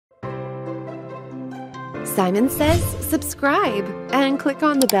Simon says subscribe and click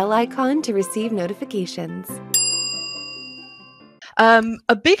on the bell icon to receive notifications.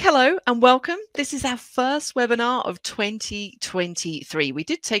 A big hello and welcome. This is our first webinar of 2023. We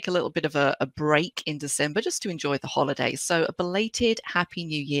did take a little bit of a break in December just to enjoy the holidays. So a belated Happy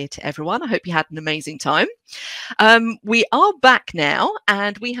New Year to everyone. I hope you had an amazing time. We are back now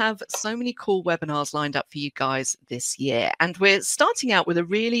and we have so many cool webinars lined up for you guys this year. And we're starting out with a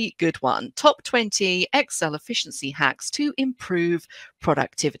really good one, Top 20 Excel Efficiency Hacks to Improve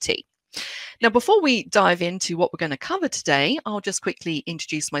Productivity. Now, before we dive into what we're going to cover today, I'll just quickly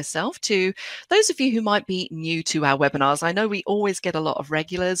introduce myself to those of you who might be new to our webinars. I know we always get a lot of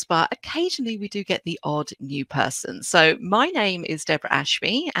regulars, but occasionally we do get the odd new person. So my name is Deborah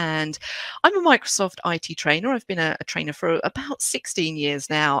Ashby, and I'm a Microsoft IT trainer. I've been a trainer for about 16 years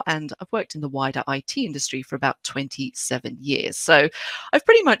now, and I've worked in the wider IT industry for about 27 years. So I've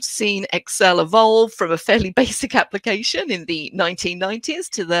pretty much seen Excel evolve from a fairly basic application in the 1990s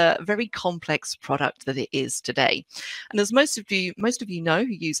to the very complex product that it is today. And as most of you know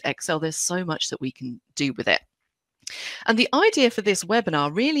who use Excel, there's so much that we can do with it. And the idea for this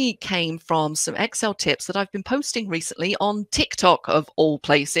webinar really came from some Excel tips that I've been posting recently on TikTok of all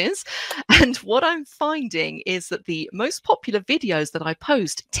places. And what I'm finding is that the most popular videos that I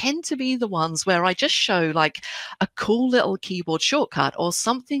post tend to be the ones where I just show like a cool little keyboard shortcut or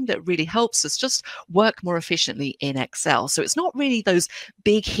something that really helps us just work more efficiently in Excel. So it's not really those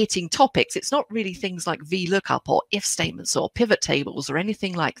big hitting topics. It's not really things like VLOOKUP or if statements or pivot tables or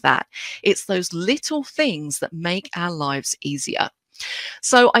anything like that. It's those little things that make our lives easier.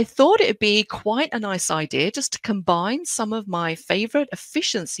 So I thought it'd be quite a nice idea just to combine some of my favorite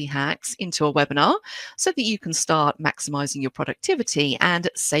efficiency hacks into a webinar so that you can start maximizing your productivity and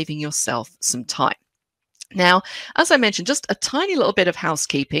saving yourself some time. Now, as I mentioned, just a tiny little bit of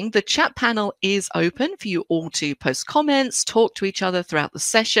housekeeping. The chat panel is open for you all to post comments, talk to each other throughout the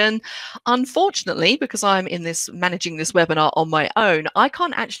session. Unfortunately, because I'm managing this webinar on my own, I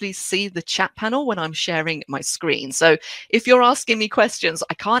can't actually see the chat panel when I'm sharing my screen. So if you're asking me questions,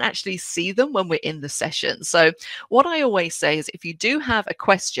 I can't actually see them when we're in the session. So what I always say is if you do have a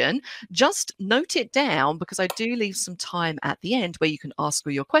question, just note it down because I do leave some time at the end where you can ask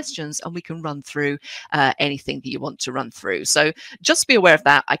all your questions and we can run through anything that you want to run through. So just be aware of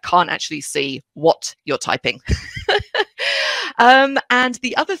that. I can't actually see what you're typing. And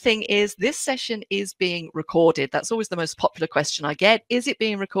the other thing is this session is being recorded. That's always the most popular question I get. Is it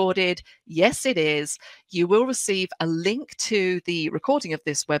being recorded? Yes, it is. You will receive a link to the recording of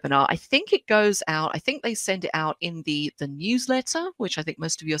this webinar. I think it goes out. I think they send it out in the newsletter, which I think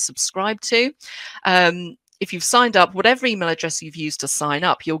most of you are subscribed to. If you've signed up, whatever email address you've used to sign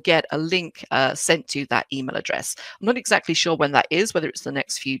up, you'll get a link sent to that email address. I'm not exactly sure when that is, whether it's the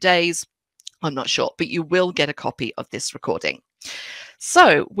next few days. I'm not sure, but you will get a copy of this recording.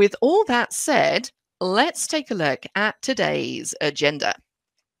 So with all that said, let's take a look at today's agenda.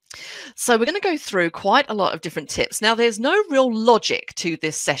 So we're going to go through quite a lot of different tips. Now, there's no real logic to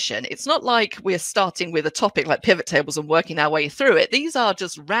this session. It's not like we're starting with a topic like pivot tables and working our way through it. These are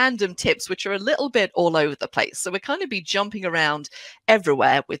just random tips, which are a little bit all over the place. So we're kind of be jumping around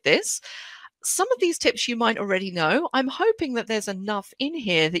everywhere with this. Some of these tips you might already know. I'm hoping that there's enough in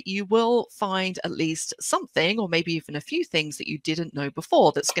here that you will find at least something or maybe even a few things that you didn't know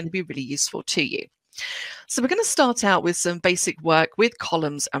before that's going to be really useful to you. So we're going to start out with some basic work with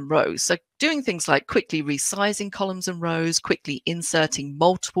columns and rows. So doing things like quickly resizing columns and rows, quickly inserting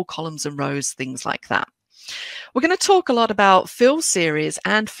multiple columns and rows, things like that. We're going to talk a lot about fill series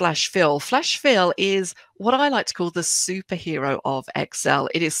and flash fill. Flash fill is what I like to call the superhero of Excel.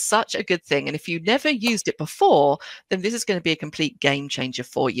 It is such a good thing. And if you never used it before, then this is going to be a complete game changer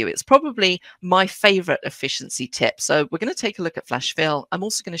for you. It's probably my favorite efficiency tip. So we're going to take a look at flash fill. I'm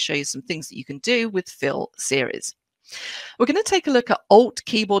also going to show you some things that you can do with fill series. We're going to take a look at Alt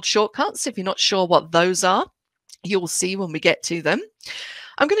keyboard shortcuts. If you're not sure what those are, you'll see when we get to them.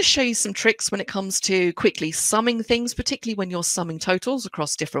 I'm going to show you some tricks when it comes to quickly summing things, particularly when you're summing totals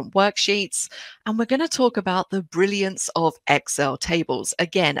across different worksheets. And we're going to talk about the brilliance of Excel tables.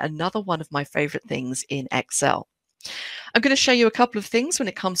 Again, another one of my favorite things in Excel. I'm going to show you a couple of things when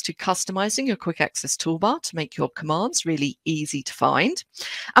it comes to customizing your quick access toolbar to make your commands really easy to find.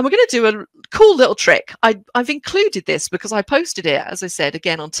 And we're going to do a cool little trick. I've included this because I posted it, as I said,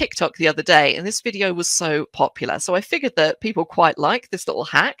 again on TikTok the other day, and this video was so popular. So I figured that people quite like this little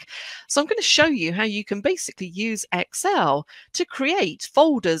hack. So I'm going to show you how you can basically use Excel to create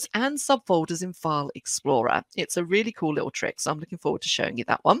folders and subfolders in File Explorer. It's a really cool little trick. So I'm looking forward to showing you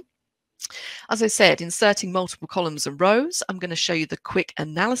that one. As I said, inserting multiple columns and rows, I'm going to show you the quick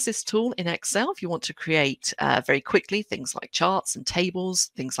analysis tool in Excel if you want to create very quickly things like charts and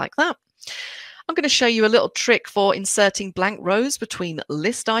tables, things like that. I'm going to show you a little trick for inserting blank rows between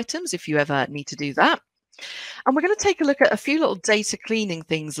list items if you ever need to do that. And we're going to take a look at a few little data cleaning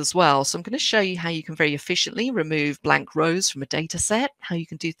things as well. So I'm going to show you how you can very efficiently remove blank rows from a data set, how you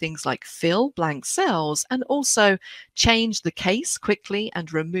can do things like fill blank cells, and also change the case quickly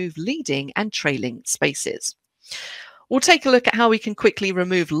and remove leading and trailing spaces. We'll take a look at how we can quickly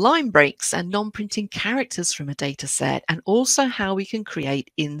remove line breaks and non-printing characters from a data set, and also how we can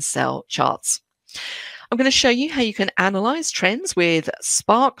create in-cell charts. I'm going to show you how you can analyze trends with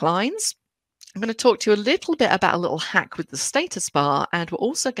sparklines. I'm going to talk to you a little bit about a little hack with the status bar, and we're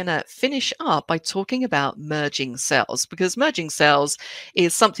also going to finish up by talking about merging cells, because merging cells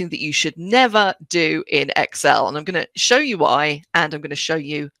is something that you should never do in Excel, and I'm going to show you why, and I'm going to show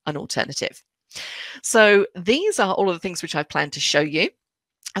you an alternative. So these are all of the things which I plan to show you.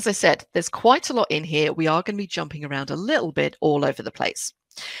 As I said, there's quite a lot in here. We are going to be jumping around a little bit all over the place.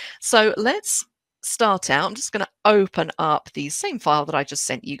 So let's start out. I'm just going to open up the same file that I just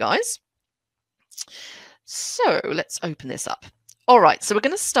sent you guys. So let's open this up. All right, so we're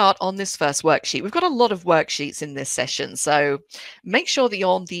going to start on this first worksheet. We've got a lot of worksheets in this session, so make sure that you're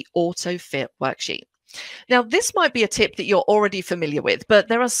on the auto fit worksheet. Now, this might be a tip that you're already familiar with, but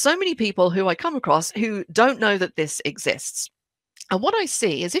there are so many people who I come across who don't know that this exists. And what I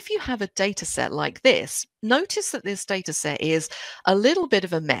see is if you have a data set like this, notice that this data set is a little bit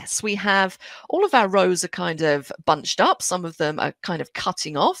of a mess. We have all of our rows are kind of bunched up. Some of them are kind of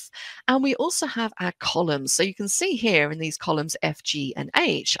cutting off. And we also have our columns. So you can see here in these columns F, G, and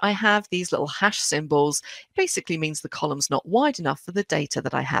H, I have these little hash symbols. It basically means the column's not wide enough for the data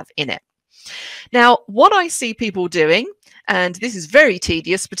that I have in it. Now, what I see people doing, and this is very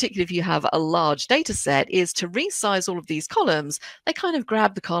tedious, particularly if you have a large data set, is to resize all of these columns. They kind of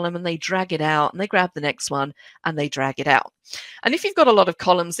grab the column and they drag it out, and they grab the next one and they drag it out. And if you've got a lot of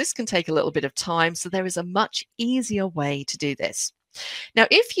columns, this can take a little bit of time, so there is a much easier way to do this. Now,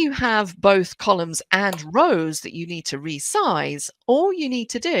 if you have both columns and rows that you need to resize, all you need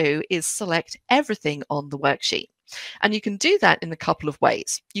to do is select everything on the worksheet. And you can do that in a couple of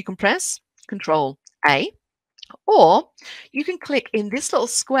ways. You can press Control A, or you can click in this little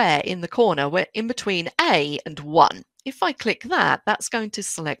square in the corner where in between A and 1. If I click that, that's going to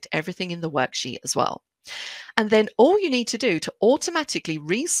select everything in the worksheet as well. And then all you need to do to automatically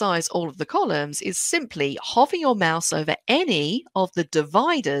resize all of the columns is simply hover your mouse over any of the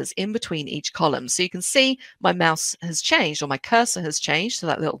dividers in between each column. So you can see my mouse has changed, or my cursor has changed to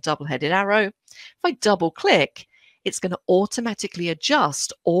that little double-headed arrow. If I double click, it's going to automatically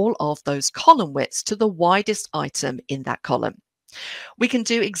adjust all of those column widths to the widest item in that column. We can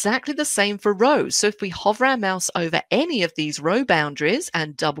do exactly the same for rows. So if we hover our mouse over any of these row boundaries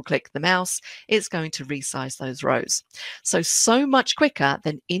and double click the mouse, it's going to resize those rows. So much quicker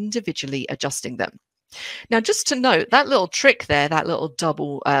than individually adjusting them. Now, just to note, that little trick there, that little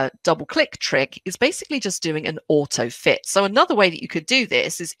double click trick is basically just doing an auto fit. So another way that you could do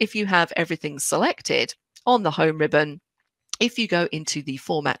this is if you have everything selected on the home ribbon, if you go into the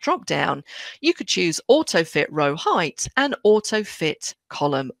format drop down, you could choose auto fit row height and auto fit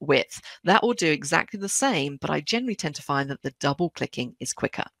column width. That will do exactly the same, but I generally tend to find that the double clicking is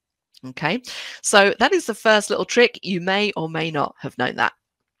quicker. Okay, so that is the first little trick. You may or may not have known that.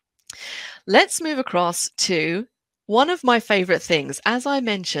 Let's move across to one of my favorite things, as I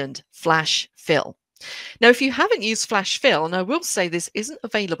mentioned, flash fill. Now, if you haven't used Flash Fill, and I will say this isn't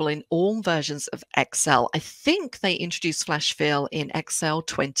available in all versions of Excel, I think they introduced Flash Fill in Excel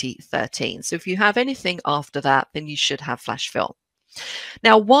 2013. So if you have anything after that, then you should have Flash Fill.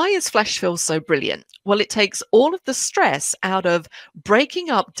 Now, why is Flash Fill so brilliant? Well, it takes all of the stress out of breaking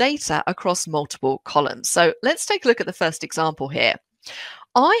up data across multiple columns. So let's take a look at the first example here.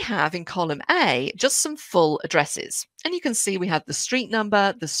 I have in column A just some full addresses, and you can see we have the street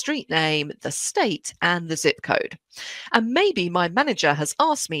number, the street name, the state, and the zip code. And maybe my manager has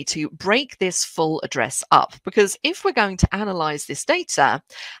asked me to break this full address up, because if we're going to analyze this data,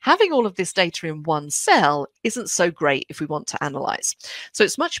 having all of this data in one cell isn't so great if we want to analyze. So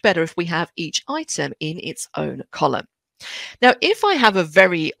it's much better if we have each item in its own column. Now, if I have a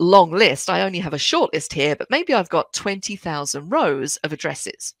very long list, I only have a short list here, but maybe I've got 20,000 rows of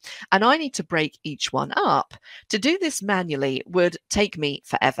addresses, and I need to break each one up. To do this manually would take me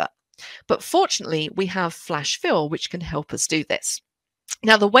forever. But fortunately, we have Flash Fill, which can help us do this.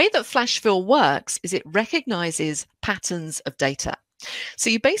 Now, the way that Flash Fill works is it recognizes patterns of data.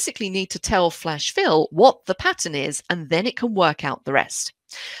 So you basically need to tell Flash Fill what the pattern is, and then it can work out the rest.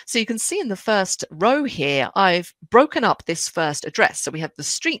 So you can see in the first row here, I've broken up this first address. So we have the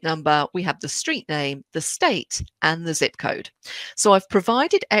street number, we have the street name, the state, and the zip code. So I've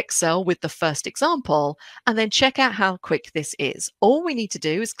provided Excel with the first example, and then check out how quick this is. All we need to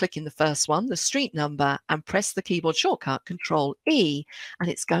do is click in the first one, the street number, and press the keyboard shortcut Control E, and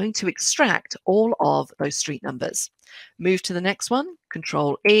it's going to extract all of those street numbers. Move to the next one,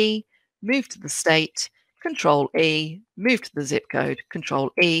 Control E, move to the state, Control E, move to the zip code,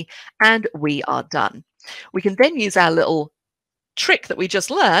 Control E, and we are done. We can then use our little trick that we just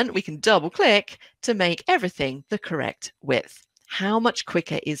learned. We can double click to make everything the correct width. How much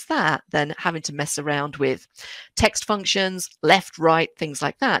quicker is that than having to mess around with text functions, left, right, things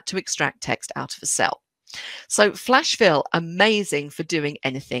like that to extract text out of a cell? So Flash Fill, amazing for doing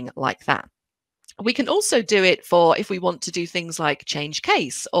anything like that. We can also do it for if we want to do things like change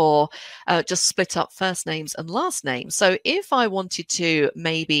case or just split up first names and last names. So if I wanted to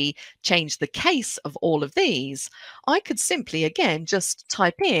maybe change the case of all of these, I could simply, again, just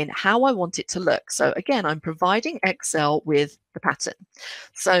type in how I want it to look. So again, I'm providing Excel with the pattern.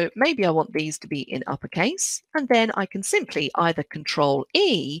 So maybe I want these to be in uppercase, and then I can simply either Control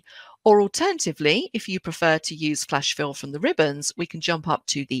E, or alternatively, if you prefer to use Flash Fill from the ribbons, we can jump up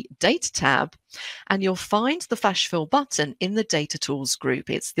to the Data tab, and you'll find the Flash Fill button in the Data Tools group.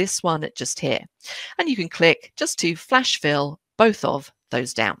 It's this one just here. And you can click just to Flash Fill both of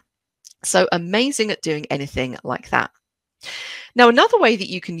those down. So amazing at doing anything like that. Now, another way that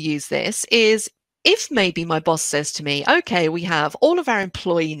you can use this is if maybe my boss says to me, okay, we have all of our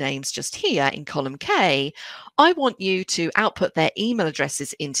employee names just here in column K, I want you to output their email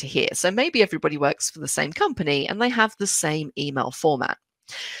addresses into here. So maybe everybody works for the same company and they have the same email format.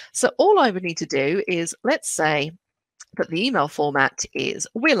 So all I would need to do is, let's say that the email format is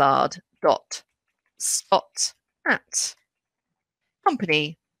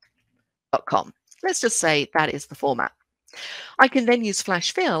willard.scott@company.com. Let's just say that is the format. I can then use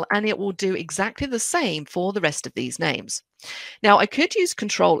Flash Fill and it will do exactly the same for the rest of these names. Now, I could use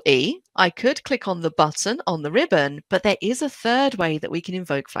Control E, I could click on the button on the ribbon, but there is a third way that we can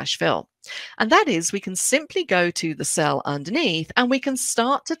invoke Flash Fill. And that is we can simply go to the cell underneath and we can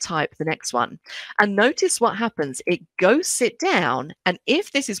start to type the next one. And notice what happens. It goes sit down, and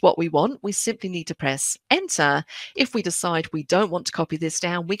if this is what we want, we simply need to press Enter. If we decide we don't want to copy this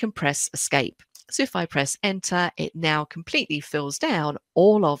down, we can press Escape. So if I press Enter, it now completely fills down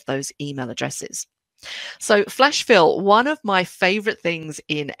all of those email addresses. So Flash Fill, one of my favorite things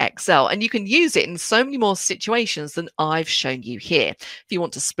in Excel, and you can use it in so many more situations than I've shown you here. If you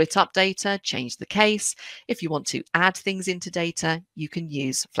want to split up data, change the case. If you want to add things into data, you can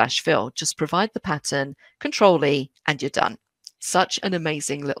use Flash Fill. Just provide the pattern, Control E, and you're done. Such an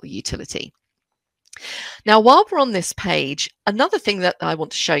amazing little utility. Now, while we're on this page, another thing that I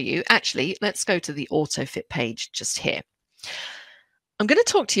want to show you, actually, let's go to the AutoFit page just here. I'm going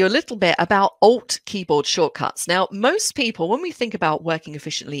to talk to you a little bit about Alt keyboard shortcuts. Now, most people, when we think about working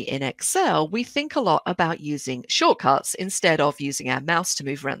efficiently in Excel, we think a lot about using shortcuts instead of using our mouse to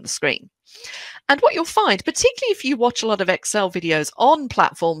move around the screen. And what you'll find, particularly if you watch a lot of Excel videos on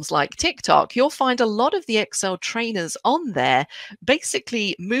platforms like TikTok, you'll find a lot of the Excel trainers on there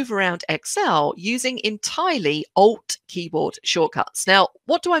basically move around Excel using entirely Alt keyboard shortcuts. Now,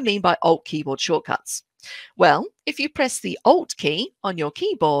 what do I mean by Alt keyboard shortcuts? Well, if you press the Alt key on your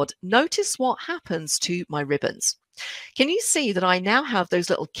keyboard, notice what happens to my ribbons. Can you see that I now have those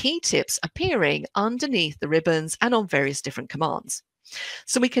little key tips appearing underneath the ribbons and on various different commands?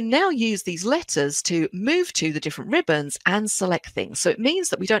 So we can now use these letters to move to the different ribbons and select things. So it means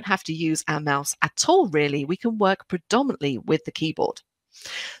that we don't have to use our mouse at all, really. We can work predominantly with the keyboard.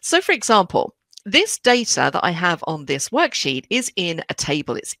 So for example, this data that I have on this worksheet is in a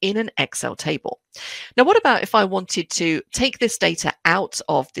table. It's in an Excel table. Now, what about if I wanted to take this data out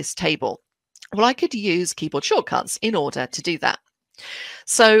of this table? Well, I could use keyboard shortcuts in order to do that.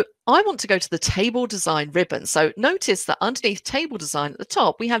 So I want to go to the table design ribbon. So notice that underneath table design at the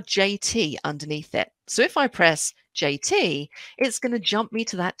top, we have JT underneath it. So if I press JT, it's going to jump me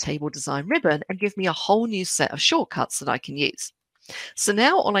to that table design ribbon and give me a whole new set of shortcuts that I can use. So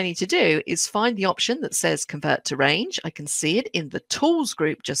now all I need to do is find the option that says convert to range. I can see it in the tools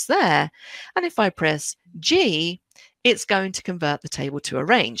group just there. And if I press G, it's going to convert the table to a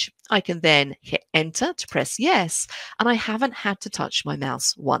range. I can then hit enter to press yes, and I haven't had to touch my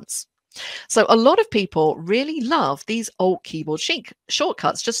mouse once. So a lot of people really love these Alt keyboard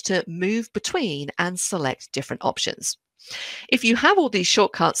shortcuts just to move between and select different options. If you have all these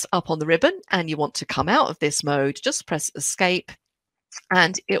shortcuts up on the ribbon and you want to come out of this mode, just press escape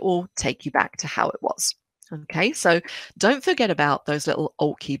and it will take you back to how it was. Okay, so don't forget about those little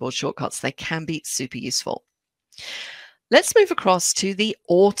Alt keyboard shortcuts. They can be super useful. Let's move across to the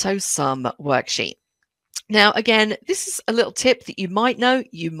auto sum worksheet. Now, again, this is a little tip that you might know,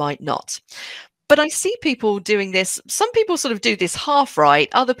 you might not. But I see people doing this. Some people sort of do this half right.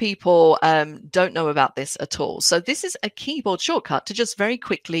 Other people don't know about this at all. So this is a keyboard shortcut to just very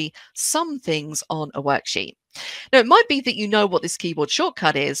quickly sum things on a worksheet. Now, it might be that you know what this keyboard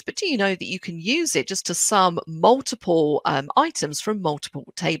shortcut is, but do you know that you can use it just to sum multiple items from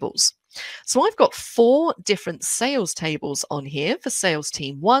multiple tables? So I've got 4 different sales tables on here for sales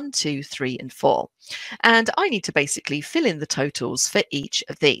team 1, 2, 3, and 4. And I need to basically fill in the totals for each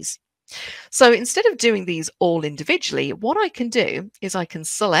of these. So instead of doing these all individually, what I can do is I can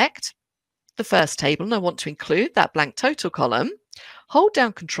select the first table and I want to include that blank total column, hold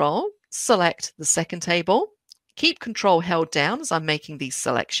down Control, select the second table, keep Control held down as I'm making these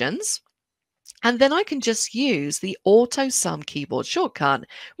selections, and then I can just use the Auto Sum keyboard shortcut,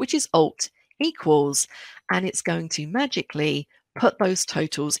 which is Alt equals, and it's going to magically put those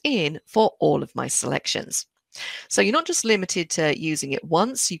totals in for all of my selections. So you're not just limited to using it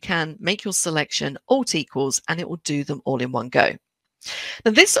once, you can make your selection Alt equals and it will do them all in one go.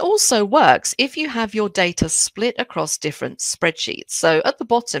 Now this also works if you have your data split across different spreadsheets. So at the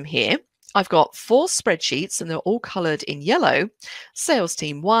bottom here, I've got 4 spreadsheets and they're all colored in yellow: sales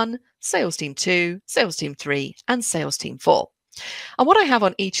team 1, sales team 2, sales team 3, and sales team 4. And what I have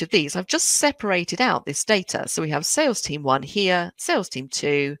on each of these, I've just separated out this data. So we have sales team 1 here, sales team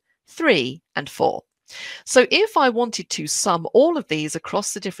 2, 3, and 4. So if I wanted to sum all of these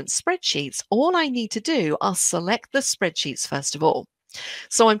across the different spreadsheets, all I need to do is select the spreadsheets first of all.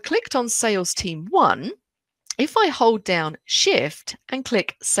 So I'm clicked on sales team 1. If I hold down Shift and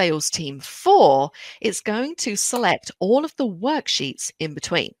click Sales Team 4, it's going to select all of the worksheets in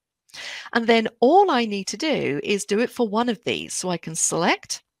between. And then all I need to do is do it for one of these. So I can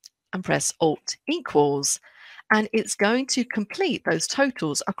select and press Alt equals, and it's going to complete those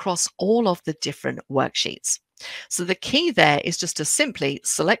totals across all of the different worksheets. So the key there is just to simply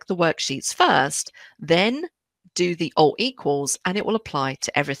select the worksheets first, then do the Alt equals, and it will apply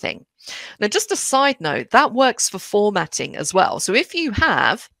to everything. Now, just a side note, that works for formatting as well. So if you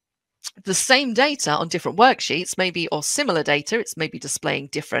have the same data on different worksheets, maybe, or similar data, it's maybe displaying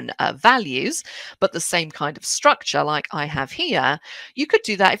different values, but the same kind of structure like I have here, you could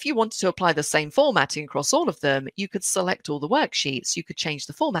do that if you wanted to apply the same formatting across all of them. You could select all the worksheets, you could change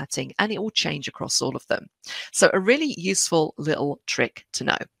the formatting, and it will change across all of them. So a really useful little trick to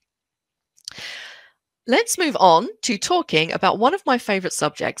know. Let's move on to talking about one of my favorite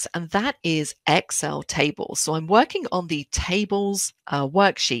subjects, and that is Excel tables. So I'm working on the tables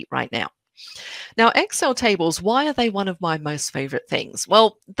worksheet right now. Now, Excel tables, why are they one of my most favorite things?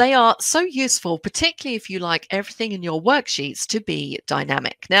 Well, they are so useful, particularly if you like everything in your worksheets to be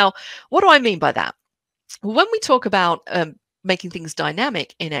dynamic. Now, what do I mean by that? When we talk about making things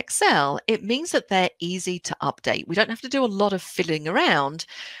dynamic in Excel, it means that they're easy to update. We don't have to do a lot of fiddling around.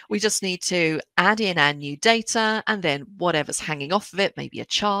 We just need to add in our new data, and then whatever's hanging off of it, maybe a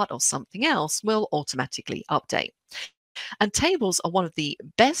chart or something else, will automatically update. And tables are one of the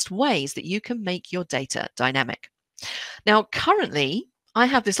best ways that you can make your data dynamic. Now, currently, I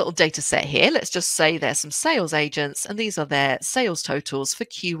have this little data set here. Let's just say there's some sales agents, and these are their sales totals for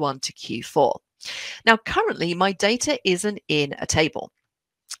Q1 to Q4. Now, currently, my data isn't in a table.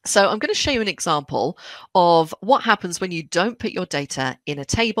 So I'm going to show you an example of what happens when you don't put your data in a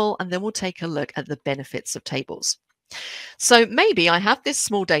table, and then we'll take a look at the benefits of tables. So maybe I have this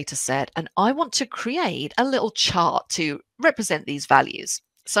small data set and I want to create a little chart to represent these values.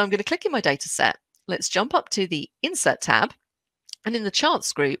 So I'm going to click in my data set. Let's jump up to the Insert tab. And in the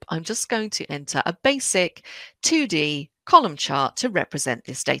Charts group, I'm just going to enter a basic 2D column chart to represent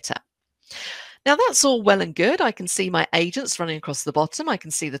this data. Now that's all well and good. I can see my agents running across the bottom. I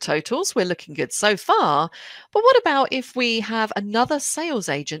can see the totals. We're looking good so far. But what about if we have another sales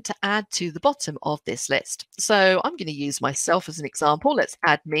agent to add to the bottom of this list? So I'm going to use myself as an example. Let's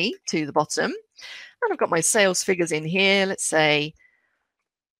add me to the bottom. And I've got my sales figures in here. Let's say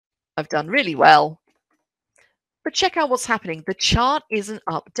I've done really well. But check out what's happening. The chart isn't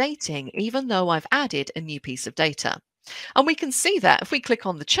updating, even though I've added a new piece of data. And we can see that if we click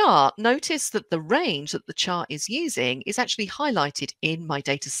on the chart, notice that the range that the chart is using is actually highlighted in my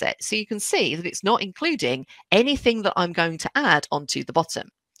data set. So you can see that it's not including anything that I'm going to add onto the bottom.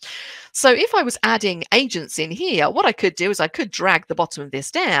 So if I was adding agents in here, what I could do is I could drag the bottom of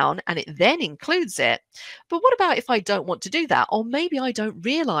this down and it then includes it. But what about if I don't want to do that? Or maybe I don't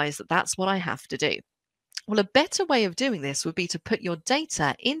realize that that's what I have to do. Well, a better way of doing this would be to put your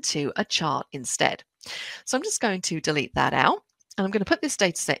data into a chart instead. So I'm just going to delete that out, and I'm going to put this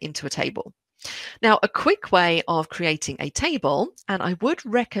data set into a table. Now, a quick way of creating a table, and I would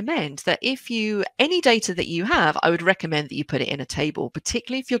recommend that any data that you have, I would recommend that you put it in a table,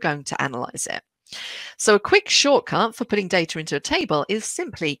 particularly if you're going to analyze it. So a quick shortcut for putting data into a table is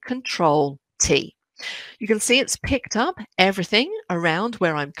simply Control T. You can see it's picked up everything around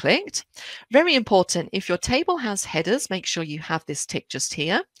where I'm clicked. Very important, if your table has headers, make sure you have this tick just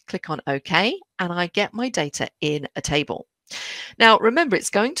here. Click on OK, and I get my data in a table. Now, remember, it's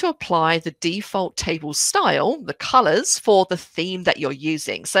going to apply the default table style, the colors, for the theme that you're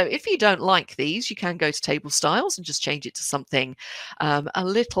using. So if you don't like these, you can go to table styles and just change it to something a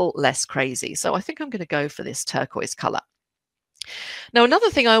little less crazy. So I think I'm going to go for this turquoise color. Now, another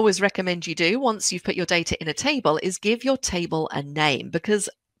thing I always recommend you do once you've put your data in a table is give your table a name, because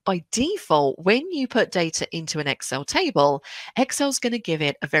by default, when you put data into an Excel table, Excel's going to give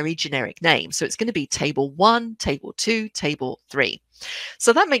it a very generic name. So it's going to be table 1, table 2, table 3.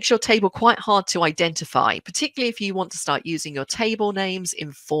 So that makes your table quite hard to identify, particularly if you want to start using your table names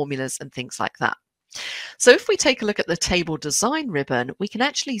in formulas and things like that. So if we take a look at the table design ribbon, we can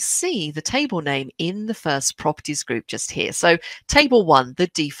actually see the table name in the first properties group just here. So table 1, the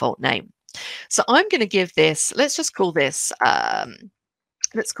default name. So I'm going to give this, let's just call this,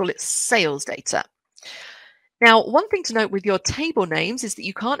 let's call it sales data. Now, one thing to note with your table names is that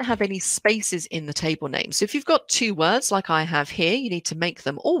you can't have any spaces in the table name. So if you've got 2 words like I have here, you need to make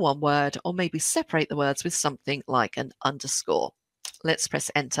them all one word, or maybe separate the words with something like an underscore. Let's press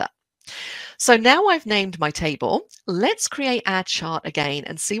enter. So now I've named my table. Let's create our chart again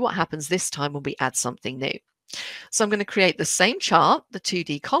and see what happens this time when we add something new. So I'm going to create the same chart, the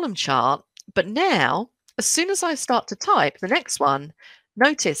 2D column chart, but now, as soon as I start to type the next one,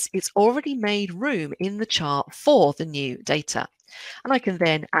 notice it's already made room in the chart for the new data. And I can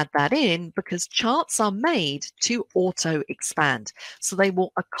then add that in because charts are made to auto expand. So they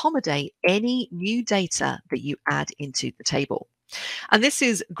will accommodate any new data that you add into the table. And this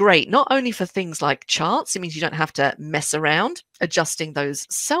is great, not only for things like charts, it means you don't have to mess around adjusting those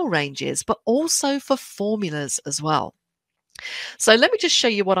cell ranges, but also for formulas as well. So let me just show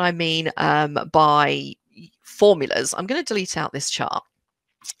you what I mean by formulas. I'm going to delete out this chart.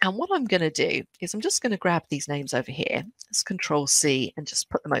 And what I'm going to do is I'm just going to grab these names over here. Let's Control C and just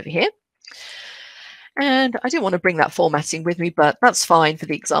put them over here. And I didn't want to bring that formatting with me, but that's fine for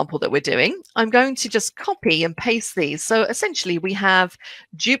the example that we're doing. I'm going to just copy and paste these. So essentially we have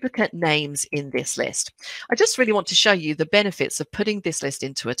duplicate names in this list. I just really want to show you the benefits of putting this list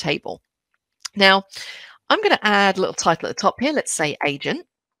into a table. Now, I'm going to add a little title at the top here. Let's say agent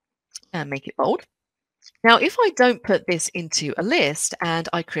and make it bold. Now, if I don't put this into a list and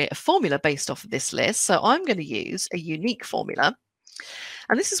I create a formula based off of this list, so I'm going to use a unique formula.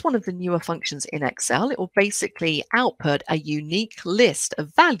 And this is one of the newer functions in Excel. It will basically output a unique list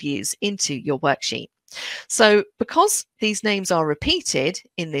of values into your worksheet. So because these names are repeated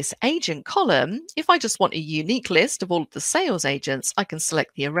in this agent column, if I just want a unique list of all of the sales agents, I can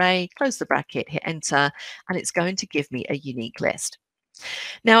select the array, close the bracket, hit enter, and it's going to give me a unique list.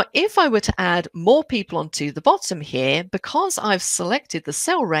 Now, if I were to add more people onto the bottom here, because I've selected the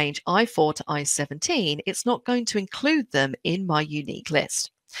cell range I4 to I17, it's not going to include them in my unique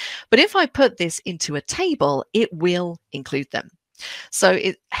list. But if I put this into a table, it will include them. So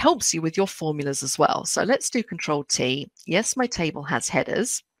it helps you with your formulas as well. So let's do Control T. Yes, my table has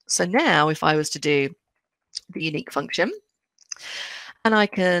headers. So now if I was to do the unique function, and I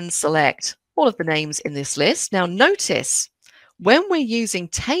can select all of the names in this list. Now notice, when we're using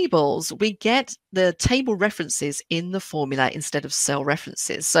tables, we get the table references in the formula instead of cell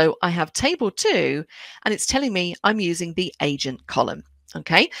references. So I have table 2, and it's telling me I'm using the agent column.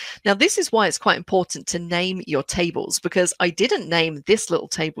 Okay, now this is why it's quite important to name your tables, because I didn't name this little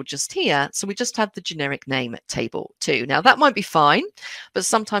table just here, so we just have the generic name table 2. Now that might be fine, but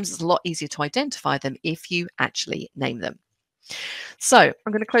sometimes it's a lot easier to identify them if you actually name them. So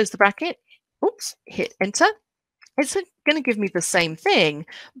I'm going to close the bracket, oops, hit enter. It's going to give me the same thing,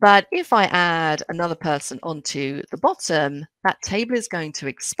 but if I add another person onto the bottom, that table is going to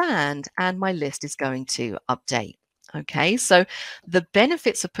expand and my list is going to update. Okay, so the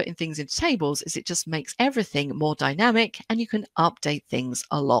benefits of putting things into tables is it just makes everything more dynamic and you can update things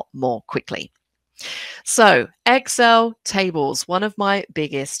a lot more quickly. So Excel tables, one of my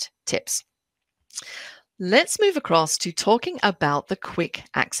biggest tips. Let's move across to talking about the quick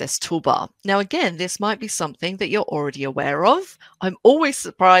access toolbar. Now, again, this might be something that you're already aware of. I'm always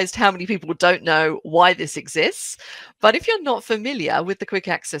surprised how many people don't know why this exists. But if you're not familiar with the quick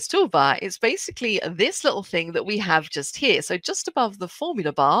access toolbar, it's basically this little thing that we have just here. So just above the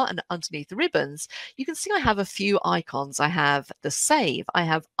formula bar and underneath the ribbons, you can see I have a few icons. I have the save, I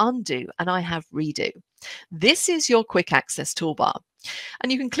have undo, and I have redo. This is your quick access toolbar.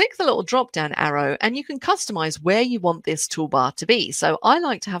 And you can click the little drop down arrow and you can customize where you want this toolbar to be. So I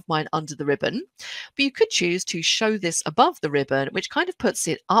like to have mine under the ribbon, but you could choose to show this above the ribbon, which kind of puts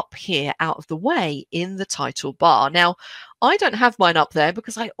it up here out of the way in the title bar. Now, I don't have mine up there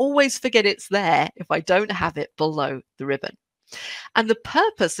because I always forget it's there if I don't have it below the ribbon. And the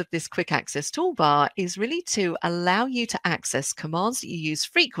purpose of this quick access toolbar is really to allow you to access commands that you use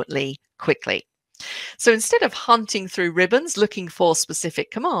frequently quickly. So instead of hunting through ribbons looking for specific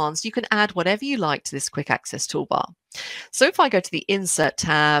commands, you can add whatever you like to this quick access toolbar. So if I go to the Insert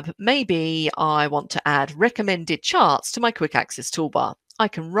tab, maybe I want to add recommended charts to my quick access toolbar. I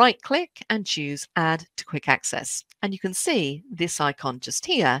can right click and choose Add to Quick Access. And you can see this icon just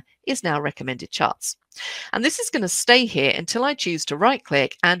here is now recommended charts. And this is going to stay here until I choose to right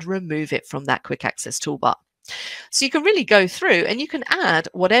click and remove it from that quick access toolbar. So you can really go through and you can add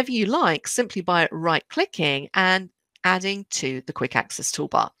whatever you like simply by right clicking and adding to the quick access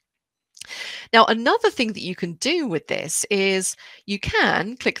toolbar. Now, another thing that you can do with this is you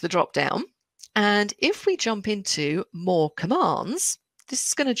can click the drop down, and if we jump into more commands, this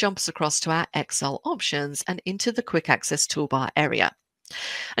is going to jump us across to our Excel options and into the quick access toolbar area.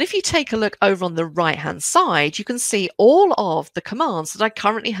 And if you take a look over on the right hand side, you can see all of the commands that I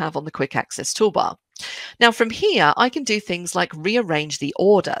currently have on the quick access toolbar. Now from here, I can do things like rearrange the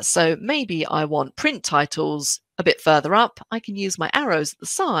order. So maybe I want print titles a bit further up. I can use my arrows at the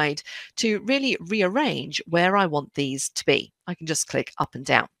side to really rearrange where I want these to be. I can just click up and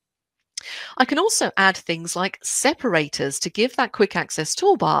down. I can also add things like separators to give that quick access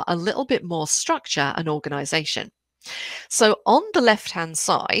toolbar a little bit more structure and organization. So on the left-hand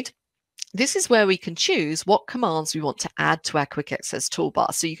side, this is where we can choose what commands we want to add to our quick access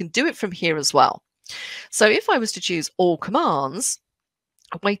toolbar. So you can do it from here as well. So if I was to choose all commands,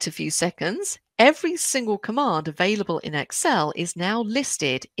 wait a few seconds, every single command available in Excel is now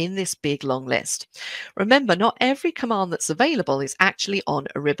listed in this big long list. Remember, not every command that's available is actually on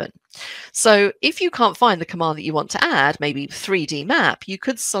a ribbon. So if you can't find the command that you want to add, maybe 3D map, you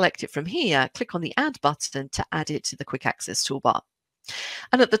could select it from here, click on the add button to add it to the quick access toolbar.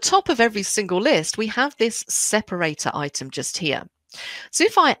 And at the top of every single list, we have this separator item just here. So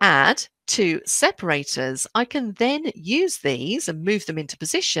if I add two separators, I can then use these and move them into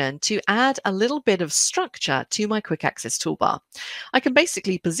position to add a little bit of structure to my quick access toolbar. I can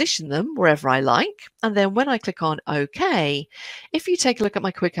basically position them wherever I like. And then when I click on OK, if you take a look at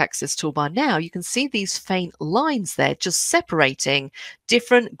my quick access toolbar now, you can see these faint lines there just separating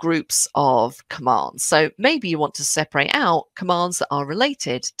different groups of commands. So maybe you want to separate out commands that are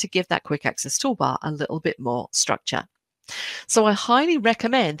related to give that quick access toolbar a little bit more structure. So I highly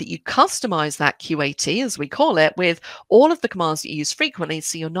recommend that you customize that QAT, as we call it, with all of the commands that you use frequently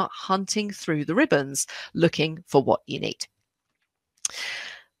so you're not hunting through the ribbons looking for what you need.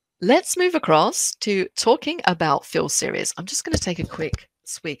 Let's move across to talking about fill series. I'm just going to take a quick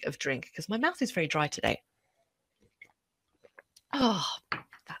swig of drink because my mouth is very dry today. Oh,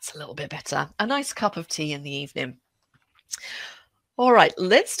 that's a little bit better. A nice cup of tea in the evening. All right,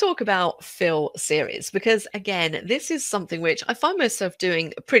 let's talk about fill series because, again, this is something which I find myself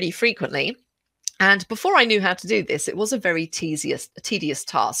doing pretty frequently. And before I knew how to do this, it was a very tedious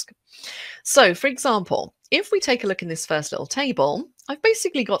task. So, for example, if we take a look in this first little table, I've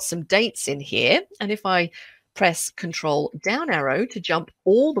basically got some dates in here. And if I press Control down arrow to jump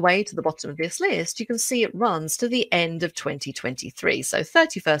all the way to the bottom of this list, you can see it runs to the end of 2023. So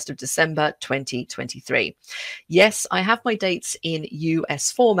 31st of December, 2023. Yes, I have my dates in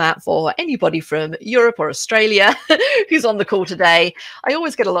US format for anybody from Europe or Australia who's on the call today. I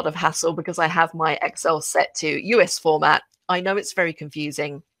always get a lot of hassle because I have my Excel set to US format. I know it's very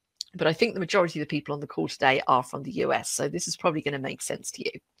confusing, but I think the majority of the people on the call today are from the US. So this is probably going to make sense to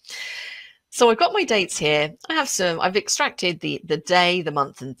you. So I've got my dates here. I've extracted the day, the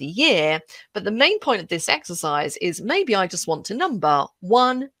month, and the year. But the main point of this exercise is maybe I just want to number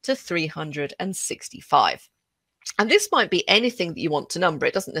 1 to 365. And this might be anything that you want to number.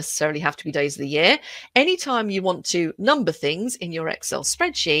 It doesn't necessarily have to be days of the year. Anytime you want to number things in your Excel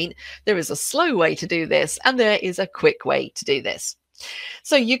spreadsheet, there is a slow way to do this, and there is a quick way to do this.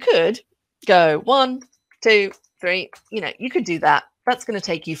 So you could go 1, 2, 3, you could do that That's going to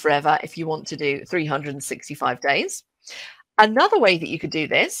take you forever if you want to do 365 days. Another way that you could do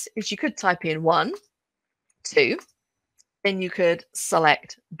this is you could type in 1, 2, then you could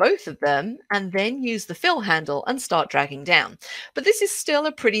select both of them and then use the fill handle and start dragging down. But this is still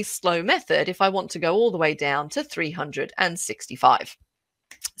a pretty slow method if I want to go all the way down to 365.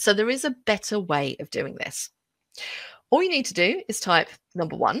 So there is a better way of doing this. All you need to do is type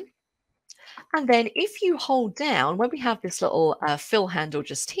number 1. And then if you hold down, where we have this little fill handle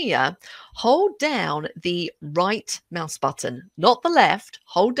just here, hold down the right mouse button, not the left.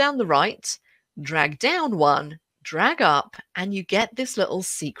 Hold down the right, drag down 1, drag up, and you get this little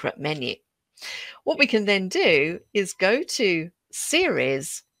secret menu. What we can then do is go to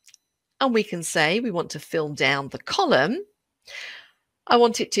Series, and we can say we want to fill down the column. I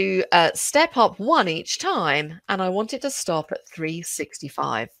want it to step up 1 each time, and I want it to stop at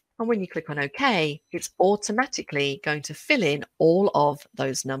 365. And when you click on OK, it's automatically going to fill in all of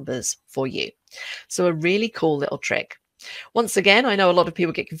those numbers for you. So a really cool little trick. Once again, I know a lot of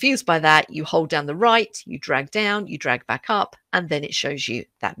people get confused by that. You hold down the right, you drag down, you drag back up, and then it shows you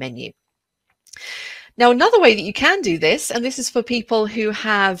that menu. Now, another way that you can do this, and this is for people who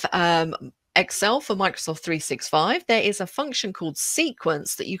have Excel for Microsoft 365, there is a function called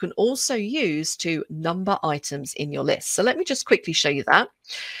sequence that you can also use to number items in your list. So let me just quickly show you that.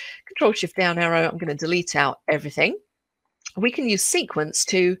 Control Shift down arrow, I'm going to delete out everything. We can use sequence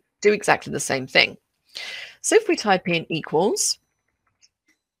to do exactly the same thing. So if we type in equals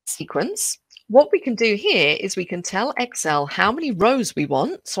sequence, what we can do here is we can tell Excel how many rows we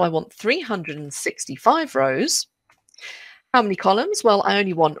want. So I want 365 rows. How many columns? Well, I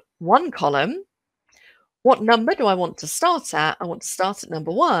only want 1 column. What number do I want to start at? I want to start at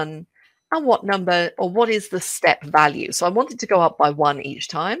number 1. And what number, or what is the step value? So I want it to go up by 1 each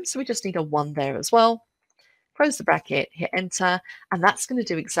time. So we just need a 1 there as well. Close the bracket, hit enter, and that's going to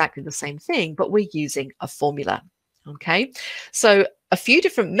do exactly the same thing, but we're using a formula. Okay, so a few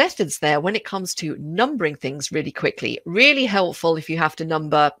different methods there when it comes to numbering things really quickly. Really helpful if you have to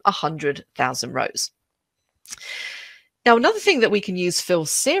number 100,000 rows. Now, another thing that we can use fill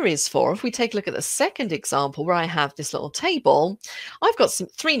series for, if we take a look at the second example where I have this little table, I've got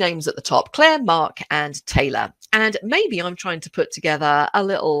 3 names at the top, Claire, Mark, and Taylor. And maybe I'm trying to put together a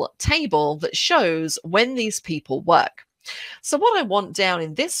little table that shows when these people work. So what I want down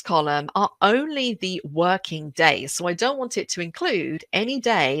in this column are only the working days. So I don't want it to include any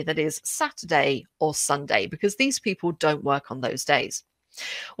day that is Saturday or Sunday, because these people don't work on those days.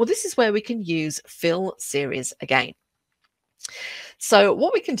 Well, this is where we can use fill series again. So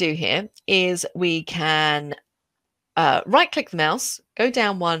what we can do here is we can right click the mouse, go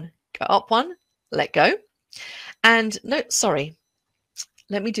down 1, go up 1, let go. And no, sorry,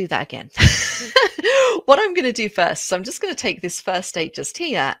 let me do that again. What I'm going to do first, so I'm just going to take this first date just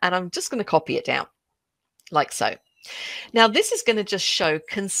here and I'm just going to copy it down like so. Now, this is going to just show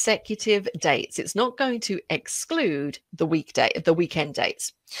consecutive dates. It's not going to exclude the weekend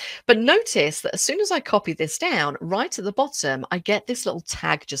dates. But notice that as soon as I copy this down, right at the bottom, I get this little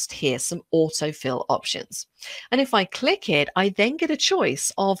tag just here, some autofill options. And if I click it, I then get a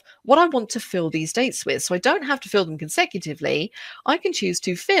choice of what I want to fill these dates with. So I don't have to fill them consecutively. I can choose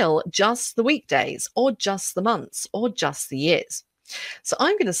to fill just the weekdays or just the months or just the years. So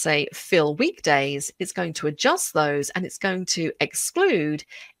I'm going to say fill weekdays. It's going to adjust those and it's going to exclude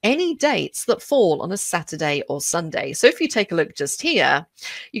any dates that fall on a Saturday or Sunday. So if you take a look just here,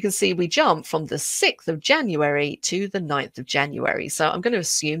 you can see we jump from the 6th of January to the 9th of January. So I'm going to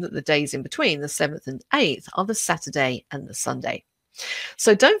assume that the days in between, the 7th and 8th, are the Saturday and the Sunday.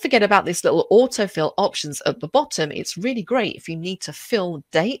 So don't forget about this little autofill options at the bottom. It's really great if you need to fill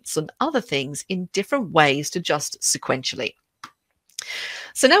dates and other things in different ways to just sequentially.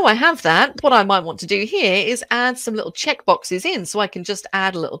 So now I have that, what I might want to do here is add some little checkboxes in, so I can just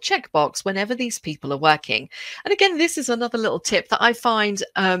add a little checkbox whenever these people are working. And again, this is another little tip that I find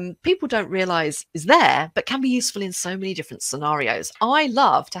people don't realize is there, but can be useful in so many different scenarios. I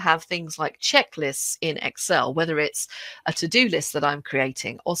love to have things like checklists in Excel, whether it's a to-do list that I'm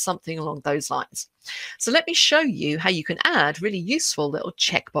creating or something along those lines. So let me show you how you can add really useful little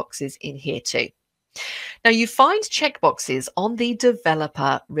checkboxes in here too. Now, you find checkboxes on the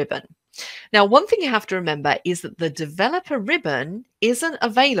developer ribbon. Now, one thing you have to remember is that the developer ribbon isn't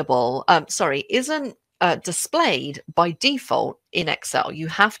displayed by default in Excel. You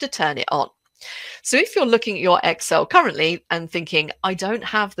have to turn it on. So if you're looking at your Excel currently and thinking, I don't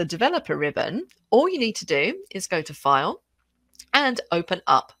have the developer ribbon, all you need to do is go to File and open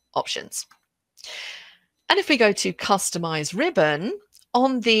up Options. And if we go to Customize Ribbon,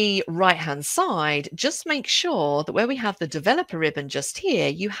 On the right-hand side, just make sure that where we have the developer ribbon just here,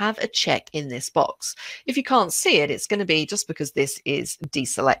 you have a check in this box. If you can't see it, it's going to be just because this is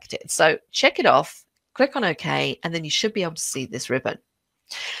deselected. So check it off, click on OK, and then you should be able to see this ribbon.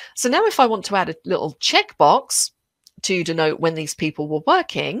 So now if I want to add a little checkbox to denote when these people were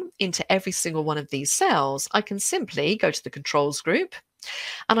working into every single one of these cells, I can simply go to the controls group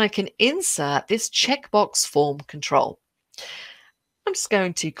and I can insert this checkbox form control. I'm just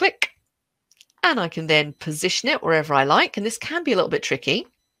going to click and I can then position it wherever I like. And this can be a little bit tricky.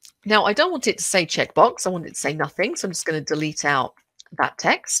 Now, I don't want it to say checkbox. I want it to say nothing. So I'm just going to delete out that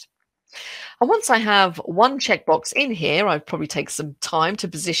text. And once I have one checkbox in here, I'd probably take some time to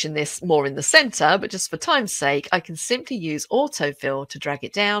position this more in the center, but just for time's sake, I can simply use autofill to drag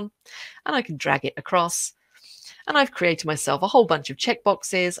it down and I can drag it across. And I've created myself a whole bunch of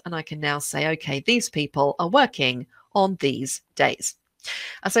checkboxes and I can now say, okay, these people are working on these days.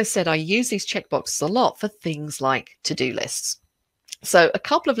 As I said, I use these checkboxes a lot for things like to-do lists. So a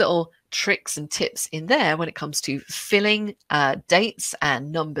couple of little tricks and tips in there when it comes to filling dates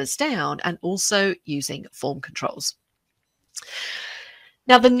and numbers down and also using form controls.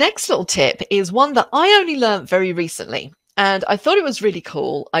 Now, the next little tip is one that I only learned very recently. And I thought it was really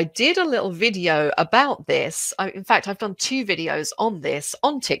cool. I did a little video about this. In fact, I've done 2 videos on this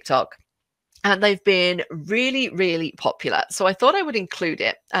on TikTok. And they've been really, really popular. So I thought I would include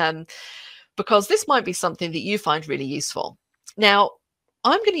it because this might be something that you find really useful. Now,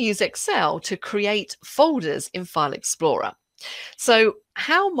 I'm going to use Excel to create folders in File Explorer. So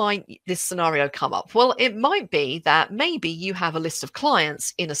how might this scenario come up? Well, it might be that maybe you have a list of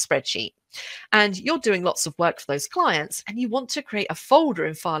clients in a spreadsheet and you're doing lots of work for those clients and you want to create a folder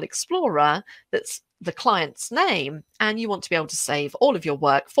in File Explorer that's the client's name, and you want to be able to save all of your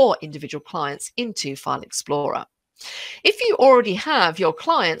work for individual clients into File Explorer. If you already have your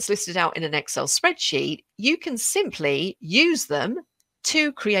clients listed out in an Excel spreadsheet, you can simply use them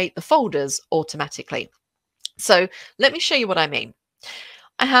to create the folders automatically. So let me show you what I mean.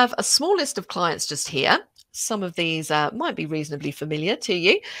 I have a small list of clients just here. Some of these might be reasonably familiar to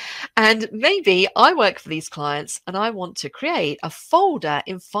you. And maybe I work for these clients and I want to create a folder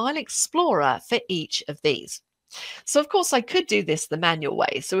in File Explorer for each of these. So of course I could do this the manual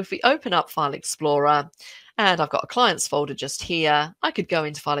way. So if we open up File Explorer and I've got a clients folder just here, I could go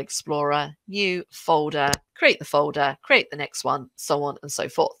into File Explorer, new folder, create the next one, so on and so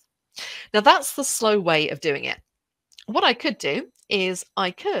forth. Now that's the slow way of doing it. What I could do is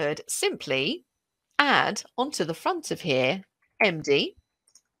I could simply add onto the front of here, MD.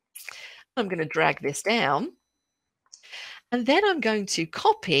 I'm going to drag this down. And then I'm going to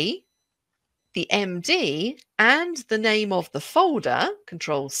copy the MD and the name of the folder,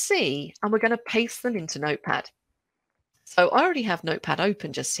 Control C, and we're going to paste them into Notepad. So I already have Notepad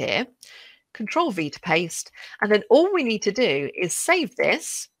open just here. Control V to paste. And then all we need to do is save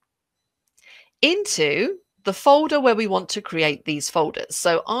this into the folder where we want to create these folders.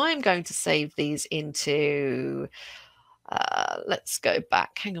 So I'm going to save these into, let's go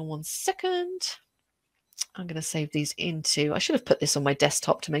back. Hang on one second. I'm going to save these into, I should have put this on my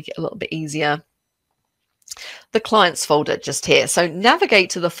desktop to make it a little bit easier. The clients folder just here. So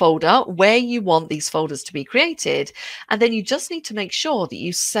navigate to the folder where you want these folders to be created. And then you just need to make sure that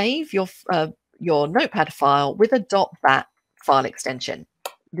you save your Notepad file with a .bat file extension.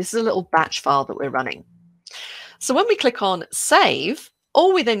 This is a little batch file that we're running. So when we click on save,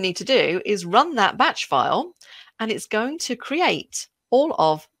 all we then need to do is run that batch file and it's going to create all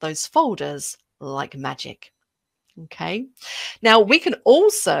of those folders like magic. Okay. Now we can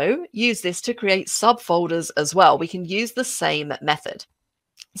also use this to create subfolders as well. We can use the same method.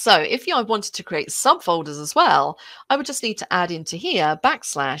 So if I wanted to create subfolders as well, I would just need to add into here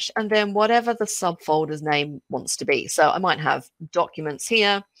 / and then whatever the subfolder's name wants to be. So I might have documents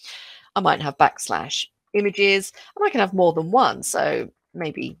here. I might have / images, and I can have more than one. So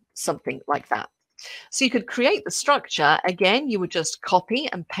maybe something like that. So you could create the structure. Again, you would just copy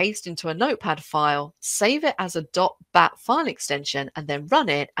and paste into a Notepad file, save it as a .bat file extension, and then run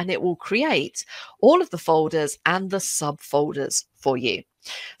it, and it will create all of the folders and the subfolders for you.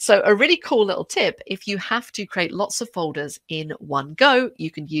 So a really cool little tip, if you have to create lots of folders in one go,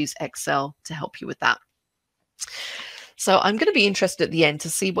 you can use Excel to help you with that. So I'm going to be interested at the end to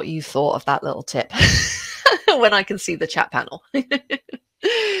see what you thought of that little tip when I can see the chat panel.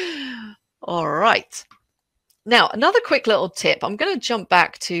 All right. Now, another quick little tip. I'm going to jump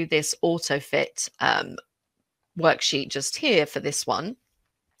back to this AutoFit worksheet just here for this one,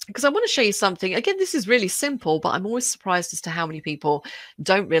 because I want to show you something. Again, this is really simple, but I'm always surprised as to how many people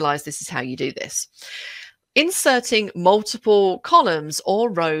don't realize this is how you do this. Inserting multiple columns or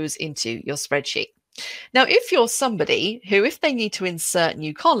rows into your spreadsheet. Now, if you're somebody who, if they need to insert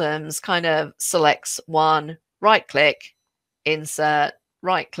new columns, kind of selects one, right click, insert,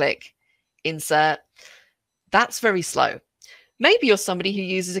 right click, insert, that's very slow. Maybe you're somebody who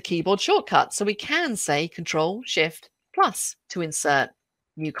uses a keyboard shortcut, so we can say Control Shift plus to insert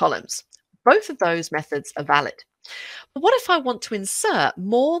new columns. Both of those methods are valid. But what if I want to insert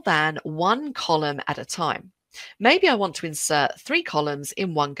more than one column at a time? Maybe I want to insert 3 columns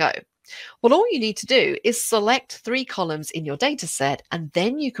in one go. Well, all you need to do is select 3 columns in your data set, and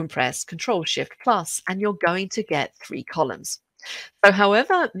then you can press Control Shift plus, and you're going to get 3 columns. So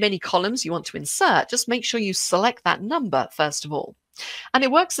however many columns you want to insert, just make sure you select that number first of all. And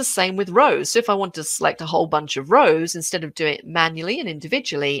it works the same with rows. So if I want to select a whole bunch of rows, instead of doing it manually and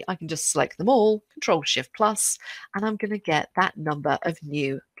individually, I can just select them all, Control Shift plus, and I'm going to get that number of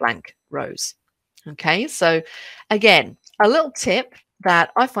new blank rows. Okay, so again, a little tip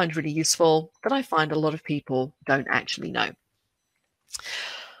that I find really useful that I find a lot of people don't actually know.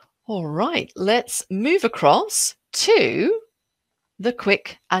 All right, let's move across to the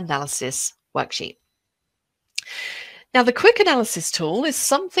quick analysis worksheet. Now, the quick analysis tool is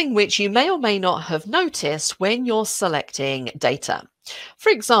something which you may or may not have noticed when you're selecting data. For